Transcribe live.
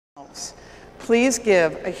Please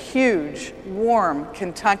give a huge, warm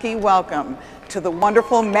Kentucky welcome to the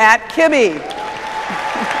wonderful Matt Kibbe.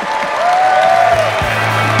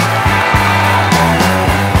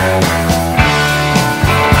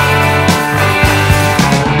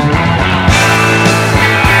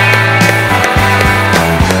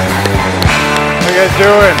 How you guys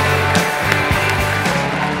doing?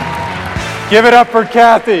 Give it up for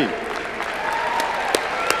Kathy.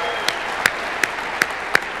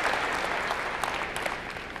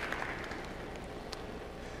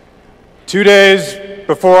 Two days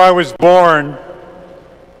before I was born,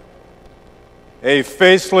 a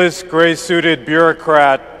faceless, gray-suited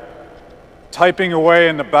bureaucrat typing away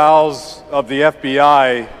in the bowels of the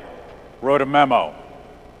FBI wrote a memo.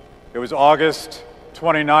 It was August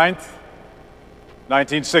 29th,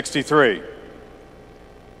 1963.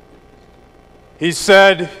 He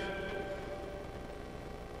said,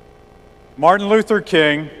 Martin Luther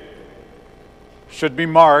King should be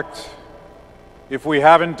marked, if we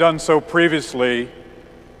haven't done so previously,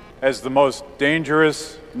 as the most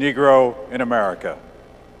dangerous Negro in America.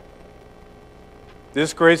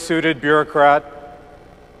 This gray-suited bureaucrat,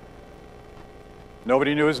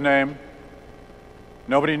 nobody knew his name,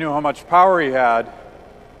 nobody knew how much power he had,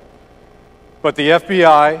 but the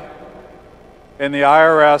FBI and the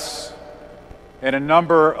IRS and a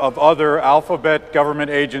number of other alphabet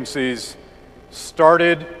government agencies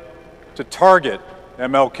started to target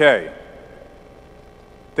MLK.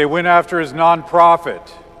 They went after his nonprofit.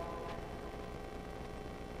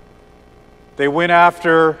 They went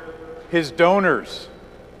after his donors.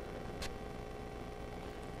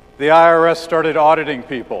 The IRS started auditing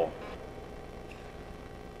people.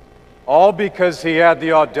 All because he had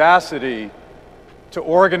the audacity to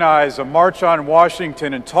organize a march on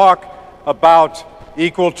Washington and talk about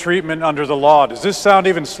equal treatment under the law. Does this sound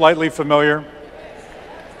even slightly familiar?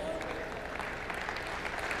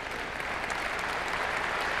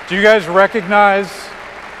 Do you guys recognize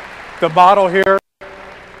the model here?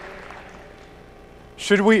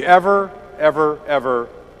 Should we ever, ever, ever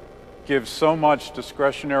give so much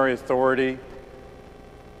discretionary authority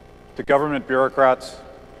to government bureaucrats?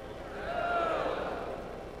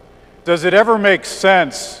 Does it ever make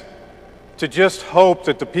sense to just hope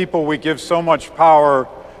that the people we give so much power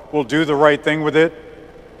will do the right thing with it?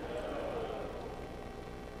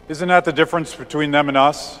 Isn't that the difference between them and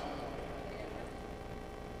us?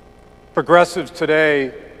 Progressives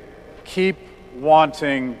today keep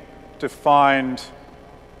wanting to find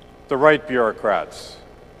the right bureaucrats.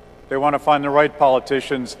 They want to find the right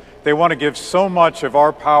politicians. They want to give so much of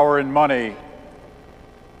our power and money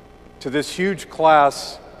to this huge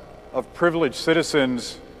class of privileged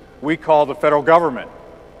citizens we call the federal government.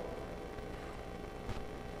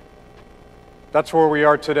 That's where we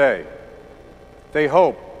are today. They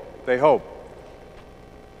hope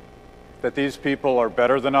that these people are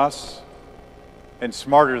better than us and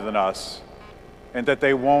smarter than us, and that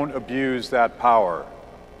they won't abuse that power.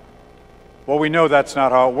 Well, we know that's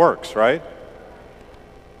not how it works, right?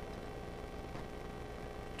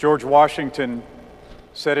 George Washington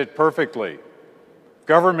said it perfectly.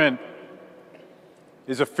 Government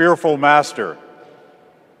is a fearful master.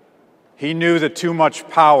 He knew that too much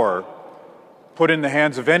power put in the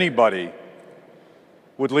hands of anybody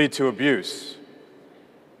would lead to abuse.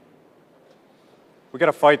 We got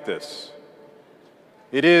to fight this.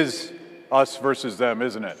 It is us versus them,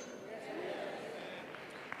 isn't it?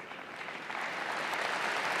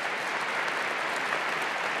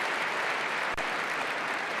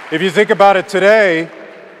 If you think about it today,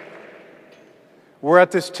 we're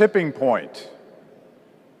at this tipping point.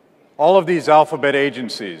 All of these alphabet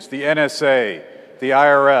agencies, the NSA, the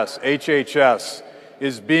IRS, HHS,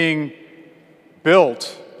 is being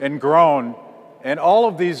built and grown, and all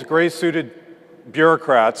of these gray-suited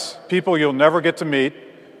bureaucrats, people you'll never get to meet,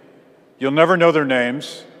 you'll never know their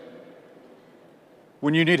names.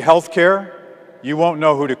 When you need health care, you won't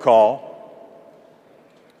know who to call.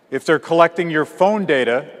 If they're collecting your phone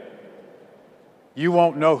data, you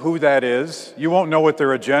won't know who that is. You won't know what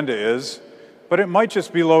their agenda is, but it might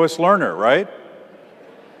just be Lois Lerner, right?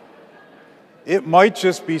 It might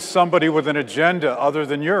just be somebody with an agenda other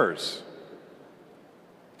than yours.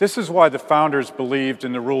 This is why the founders believed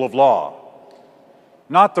in the rule of law,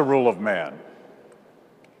 not the rule of man.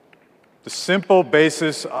 The simple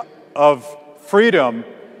basis of freedom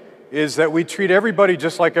is that we treat everybody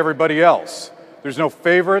just like everybody else. There's no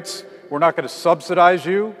favorites. We're not going to subsidize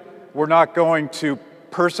you. We're not going to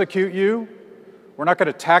persecute you. We're not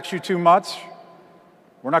going to tax you too much.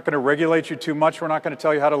 We're not going to regulate you too much. We're not going to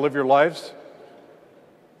tell you how to live your lives.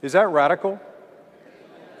 Is that radical?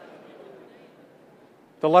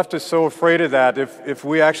 The left is so afraid of that. If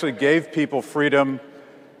we actually gave people freedom,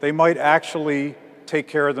 they might actually take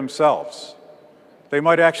care of themselves. They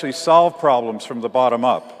might actually solve problems from the bottom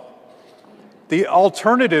up. The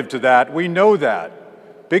alternative to that, we know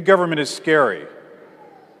that. Big government is scary.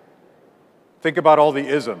 Think about all the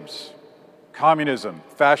isms: communism,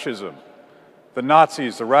 fascism, the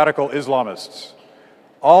Nazis, the radical Islamists.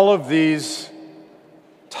 All of these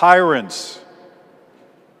tyrants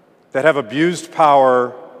that have abused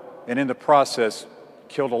power and in the process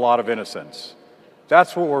killed a lot of innocents.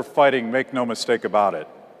 That's what we're fighting, make no mistake about it.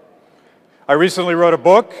 I recently wrote a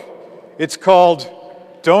book. It's called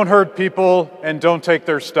Don't Hurt People and Don't Take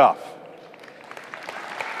Their Stuff.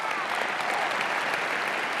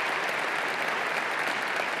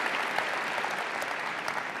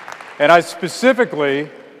 And I specifically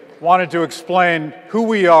wanted to explain who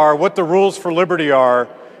we are, what the rules for liberty are,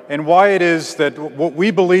 and why it is that what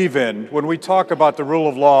we believe in, when we talk about the rule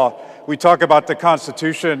of law, we talk about the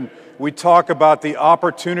Constitution, we talk about the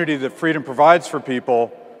opportunity that freedom provides for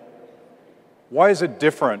people, why is it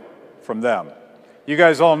different from them? You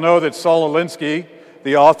guys all know that Saul Alinsky,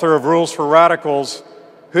 the author of Rules for Radicals,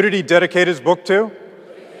 who did he dedicate his book to?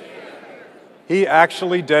 He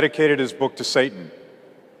actually dedicated his book to Satan.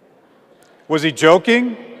 Was he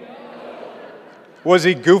joking? Was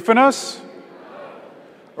he goofing us?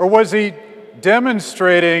 Or was he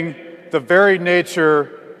demonstrating the very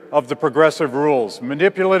nature of the progressive rules?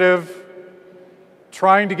 Manipulative,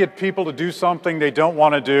 trying to get people to do something they don't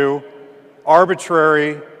want to do,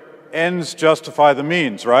 arbitrary, ends justify the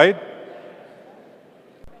means, right?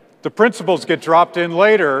 The principles get dropped in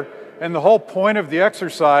later, and the whole point of the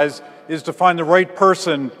exercise is to find the right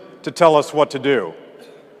person to tell us what to do.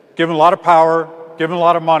 Give them a lot of power, give them a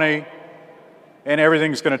lot of money, and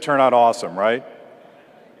everything's going to turn out awesome, right?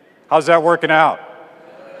 How's that working out?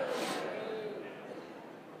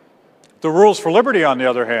 The rules for liberty, on the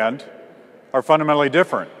other hand, are fundamentally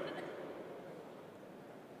different.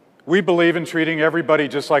 We believe in treating everybody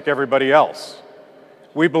just like everybody else.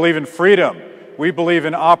 We believe in freedom. We believe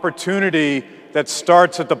in opportunity that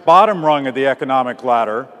starts at the bottom rung of the economic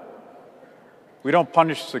ladder. We don't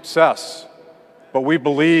punish success, but we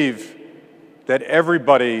believe that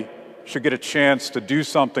everybody should get a chance to do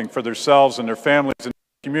something for themselves and their families and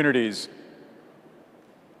communities.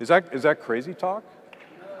 Is that crazy talk?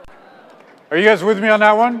 Are you guys with me on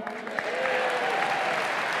that one?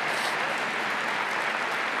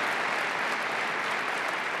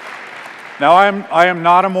 Now, I am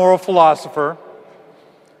not a moral philosopher,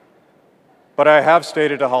 but I have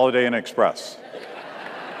stayed at a Holiday Inn Express.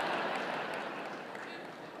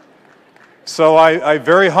 So I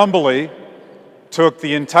very humbly took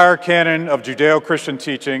the entire canon of Judeo-Christian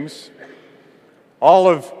teachings, all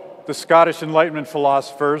of the Scottish Enlightenment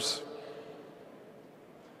philosophers,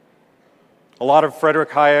 a lot of Friedrich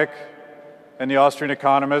Hayek and the Austrian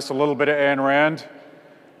economists, a little bit of Ayn Rand,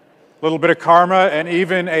 a little bit of karma, and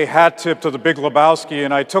even a hat tip to the Big Lebowski,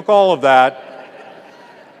 and I took all of that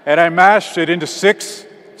and I mashed it into 6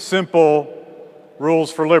 simple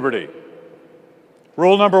rules for liberty.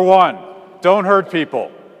 Rule number 1, don't hurt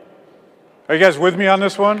people. Are you guys with me on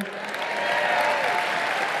this one?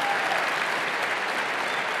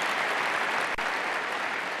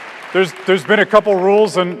 There's been a couple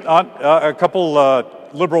rules and a couple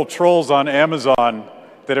liberal trolls on Amazon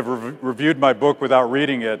that have reviewed my book without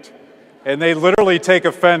reading it, and they literally take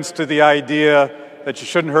offense to the idea that you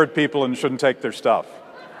shouldn't hurt people and shouldn't take their stuff.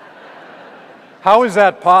 How is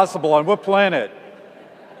that possible? On what planet?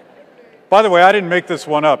 By the way, I didn't make this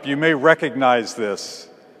one up. You may recognize this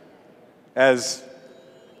as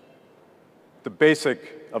the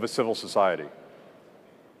basic of a civil society.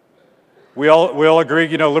 We all agree,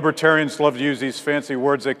 you know, libertarians love to use these fancy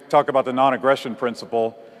words. They talk about the non-aggression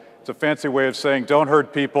principle. It's a fancy way of saying don't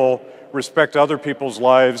hurt people, respect other people's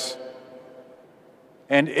lives,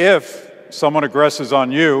 and if someone aggresses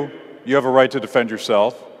on you, you have a right to defend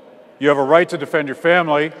yourself. You have a right to defend your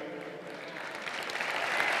family.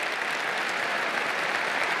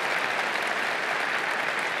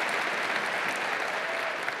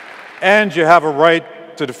 And you have a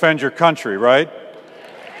right to defend your country, right?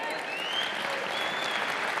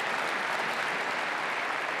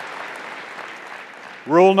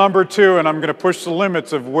 Rule number 2, and I'm going to push the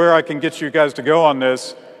limits of where I can get you guys to go on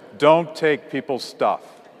this, don't take people's stuff.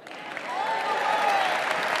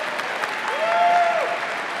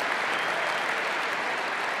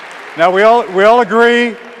 Now, we all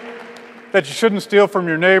agree that you shouldn't steal from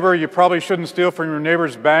your neighbor. You probably shouldn't steal from your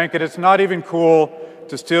neighbor's bank, and it's not even cool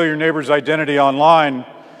to steal your neighbor's identity online.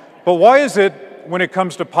 But why is it, when it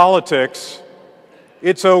comes to politics,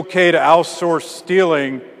 it's okay to outsource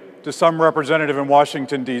stealing to some representative in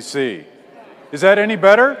Washington, D.C. Is that any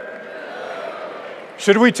better?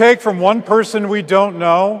 Should we take from one person we don't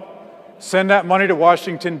know, send that money to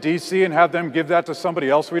Washington, D.C., and have them give that to somebody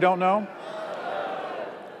else we don't know?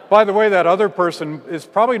 By the way, that other person is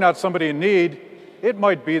probably not somebody in need. It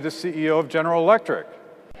might be the CEO of General Electric.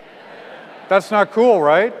 That's not cool,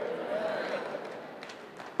 right?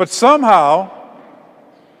 But somehow,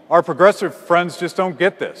 our progressive friends just don't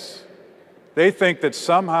get this. They think that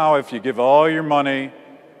somehow if you give all your money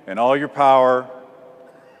and all your power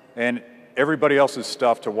and everybody else's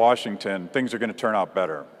stuff to Washington, things are going to turn out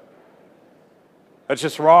better. That's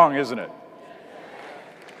just wrong, isn't it?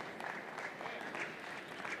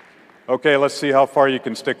 Okay, let's see how far you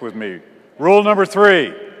can stick with me. Rule number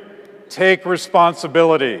 3, take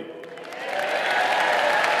responsibility.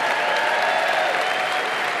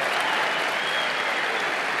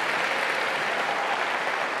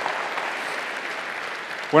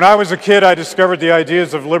 When I was a kid, I discovered the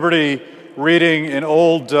ideas of liberty reading an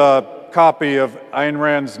old copy of Ayn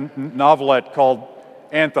Rand's novelette called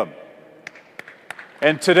Anthem.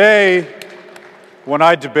 And today, when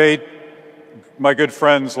I debate my good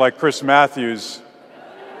friends like Chris Matthews,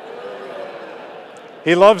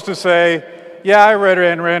 he loves to say, yeah, I read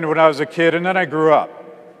Ayn Rand when I was a kid and then I grew up.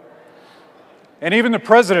 And even the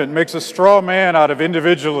president makes a straw man out of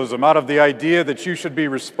individualism, out of the idea that you should be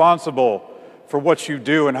responsible for what you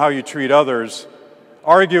do and how you treat others,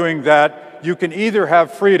 arguing that you can either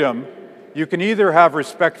have freedom, you can either have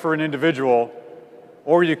respect for an individual,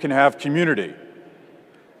 or you can have community.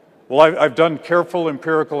 Well, I've done careful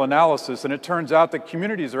empirical analysis, and it turns out that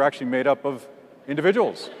communities are actually made up of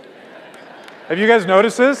individuals. Have you guys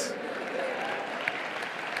noticed this?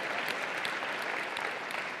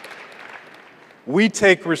 We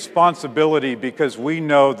take responsibility because we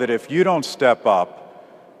know that if you don't step up,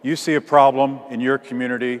 you see a problem in your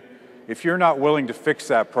community, if you're not willing to fix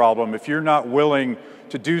that problem, if you're not willing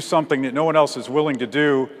to do something that no one else is willing to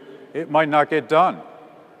do, it might not get done.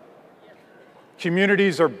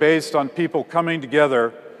 Communities are based on people coming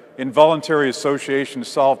together in voluntary association to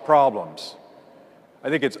solve problems. I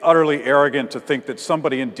think it's utterly arrogant to think that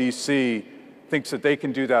somebody in D.C. thinks that they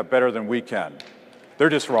can do that better than we can. They're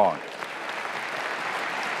just wrong.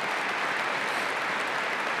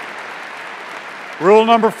 Rule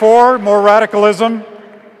number 4, more radicalism.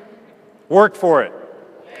 Work for it.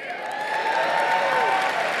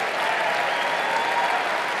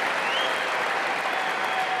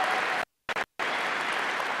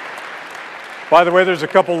 By the way, there's a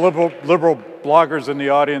couple liberal bloggers in the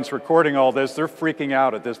audience recording all this. They're freaking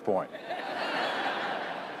out at this point.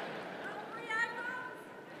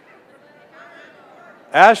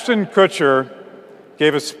 Ashton Kutcher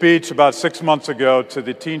gave a speech about 6 months ago to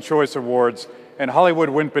the Teen Choice Awards, and Hollywood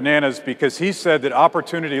went bananas because he said that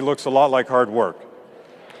opportunity looks a lot like hard work.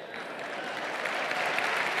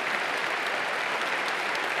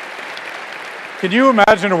 Can you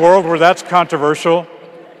imagine a world where that's controversial?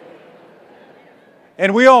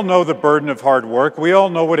 And we all know the burden of hard work. We all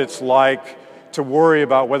know what it's like to worry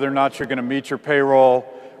about whether or not you're going to meet your payroll,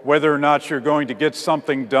 whether or not you're going to get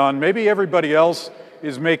something done. Maybe everybody else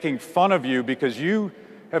is making fun of you because you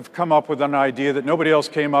have come up with an idea that nobody else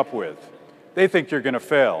came up with. They think you're going to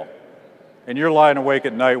fail, and you're lying awake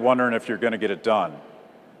at night wondering if you're going to get it done.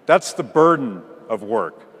 That's the burden of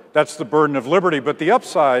work. That's the burden of liberty, but the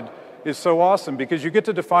upside is so awesome because you get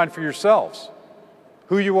to define for yourselves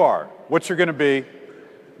who you are, what you're going to be,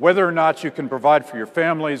 whether or not you can provide for your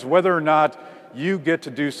families, whether or not you get to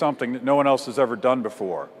do something that no one else has ever done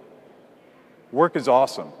before. Work is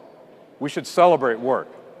awesome. We should celebrate work.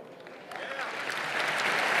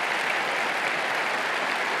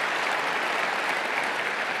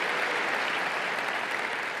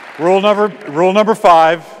 Rule number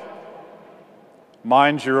 5,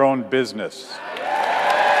 mind your own business.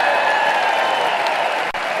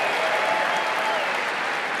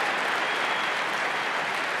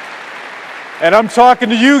 And I'm talking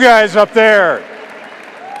to you guys up there.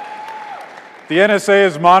 The NSA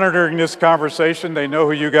is monitoring this conversation. They know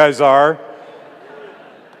who you guys are.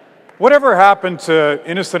 Whatever happened to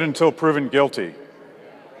innocent until proven guilty?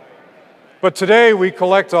 But today we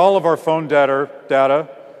collect all of our phone data,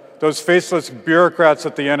 those faceless bureaucrats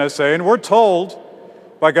at the NSA, and we're told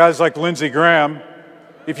by guys like Lindsey Graham,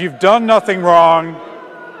 if you've done nothing wrong,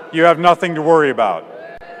 you have nothing to worry about.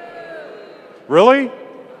 Really?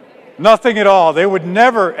 Nothing at all. They would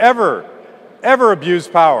never, ever, ever abuse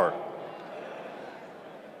power.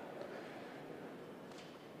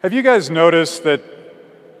 Have you guys noticed that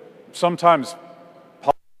sometimes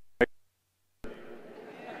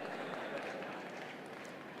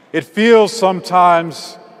It feels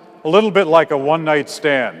sometimes a little bit like a one-night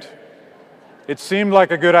stand. It seemed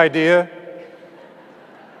like a good idea.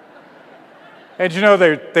 And you know,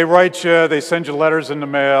 they write you, they send you letters in the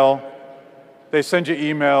mail, they send you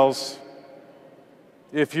emails.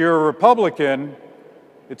 If you're a Republican,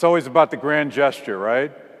 it's always about the grand gesture,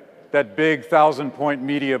 right? That big 1,000-point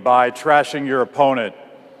media buy, trashing your opponent.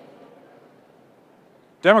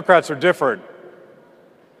 Democrats are different.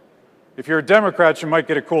 If you're a Democrat, you might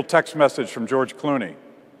get a cool text message from George Clooney.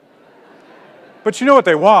 But you know what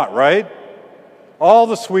they want, right? All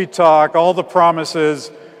the sweet talk, all the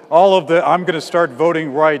promises, all of the I'm going to start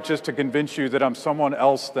voting right just to convince you that I'm someone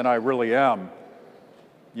else than I really am.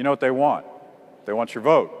 You know what they want? They want your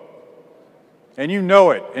vote. And you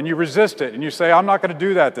know it, and you resist it, and you say, I'm not going to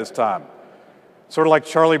do that this time. Sort of like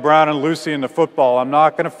Charlie Brown and Lucy in the football, I'm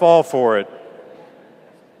not going to fall for it.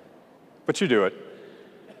 But you do it.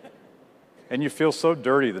 And you feel so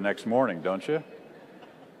dirty the next morning, don't you?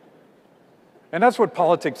 And that's what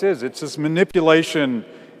politics is. It's this manipulation,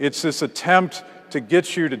 it's this attempt to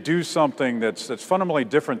get you to do something that's fundamentally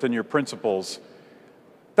different than your principles.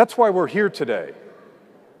 That's why we're here today.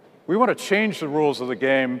 We want to change the rules of the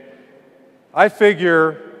game. I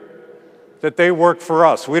figure that they work for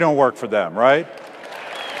us. We don't work for them, right?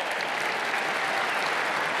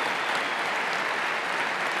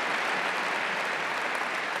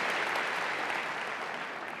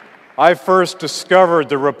 I first discovered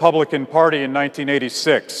the Republican Party in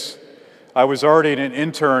 1986. I was already an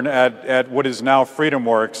intern at what is now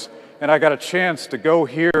FreedomWorks, and I got a chance to go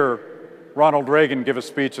hear Ronald Reagan give a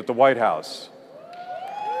speech at the White House.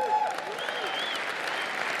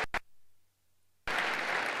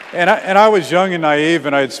 And I was young and naive,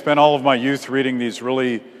 and I had spent all of my youth reading these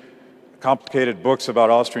really complicated books about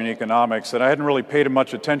Austrian economics, and I hadn't really paid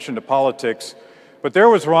much attention to politics. But there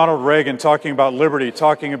was Ronald Reagan talking about liberty,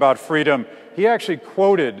 talking about freedom. He actually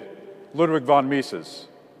quoted Ludwig von Mises.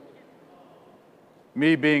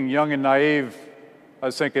 Me being young and naive, I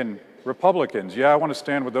was thinking, Republicans, yeah, I want to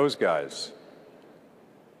stand with those guys.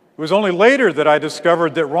 It was only later that I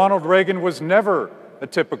discovered that Ronald Reagan was never a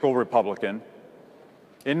typical Republican.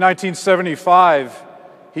 In 1975,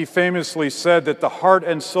 he famously said that the heart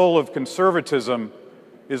and soul of conservatism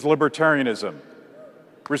is libertarianism.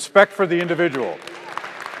 Respect for the individual.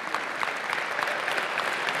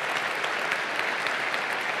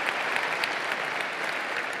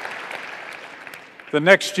 The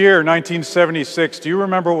next year, 1976, do you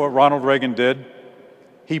remember what Ronald Reagan did?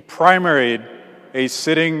 He primaried a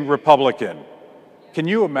sitting Republican. Can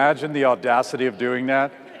you imagine the audacity of doing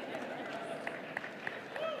that?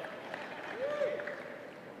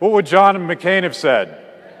 What would John McCain have said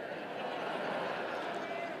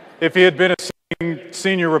if he had been a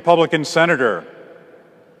senior Republican senator?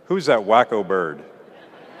 Who's that wacko bird?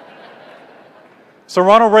 So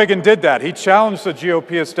Ronald Reagan did that. He challenged the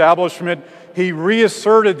GOP establishment. He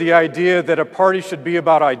reasserted the idea that a party should be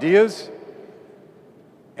about ideas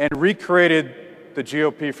and recreated the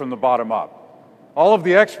GOP from the bottom up. All of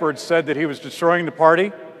the experts said that he was destroying the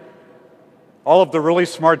party. All of the really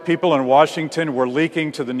smart people in Washington were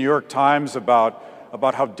leaking to the New York Times about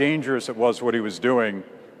how dangerous it was what he was doing.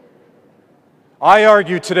 I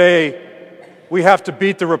argue today we have to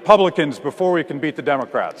beat the Republicans before we can beat the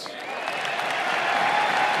Democrats.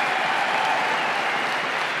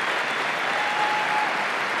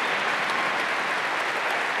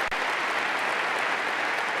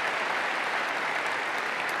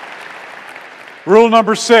 Rule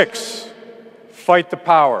number 6, fight the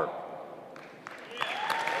power.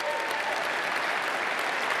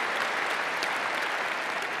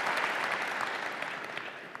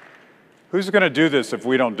 Who's going to do this if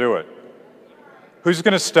we don't do it? Who's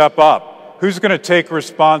going to step up? Who's going to take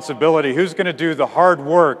responsibility? Who's going to do the hard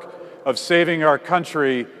work of saving our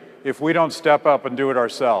country if we don't step up and do it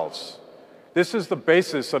ourselves? This is the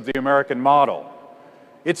basis of the American model.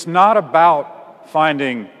 It's not about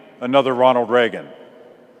finding another Ronald Reagan.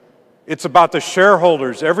 It's about the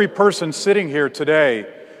shareholders, every person sitting here today,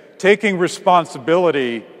 taking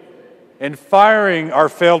responsibility and firing our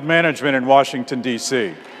failed management in Washington,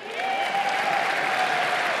 D.C.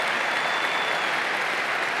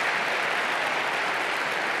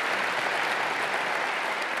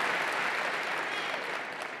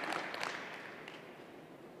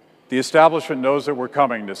 The establishment knows that we're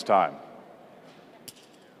coming this time.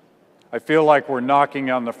 I feel like we're knocking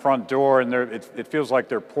on the front door, and it feels like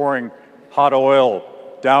they're pouring hot oil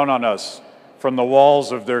down on us from the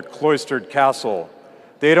walls of their cloistered castle.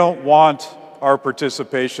 They don't want our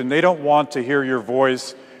participation. They don't want to hear your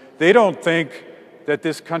voice. They don't think that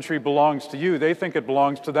this country belongs to you. They think it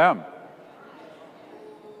belongs to them.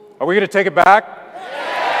 Are we going to take it back?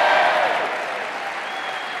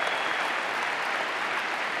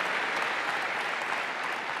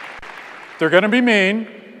 They're going to be mean.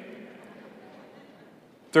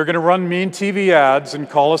 They're going to run mean TV ads and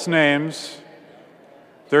call us names.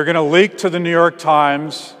 They're going to leak to the New York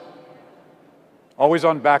Times. Always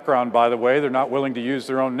on background, by the way. They're not willing to use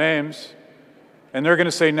their own names. And they're going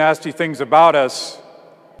to say nasty things about us.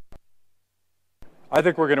 I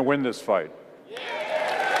think we're going to win this fight.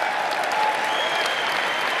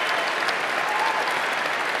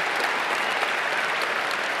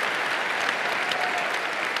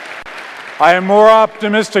 I am more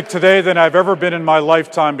optimistic today than I've ever been in my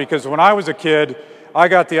lifetime, because when I was a kid, I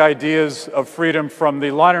got the ideas of freedom from the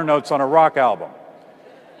liner notes on a rock album.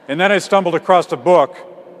 And then I stumbled across a book,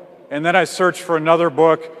 and then I searched for another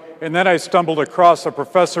book, and then I stumbled across a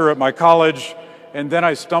professor at my college, and then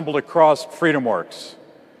I stumbled across FreedomWorks.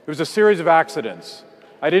 It was a series of accidents.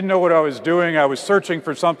 I didn't know what I was doing. I was searching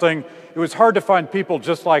for something. It was hard to find people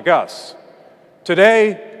just like us.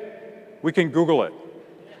 Today, we can Google it.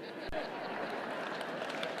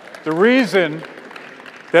 The reason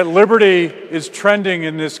that liberty is trending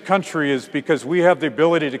in this country is because we have the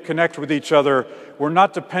ability to connect with each other. We're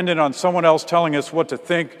not dependent on someone else telling us what to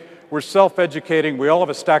think. We're self-educating. We all have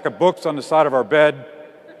a stack of books on the side of our bed.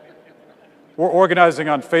 We're organizing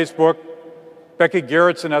on Facebook. Becky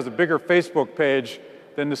Garrettson has a bigger Facebook page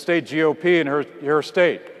than the state GOP in her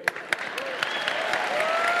state.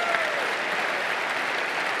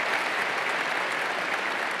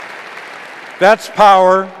 That's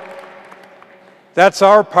power. That's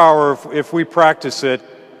our power if we practice it.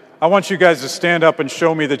 I want you guys to stand up and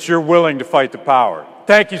show me that you're willing to fight the power.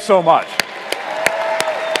 Thank you so much.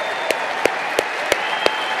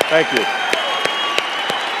 Thank you.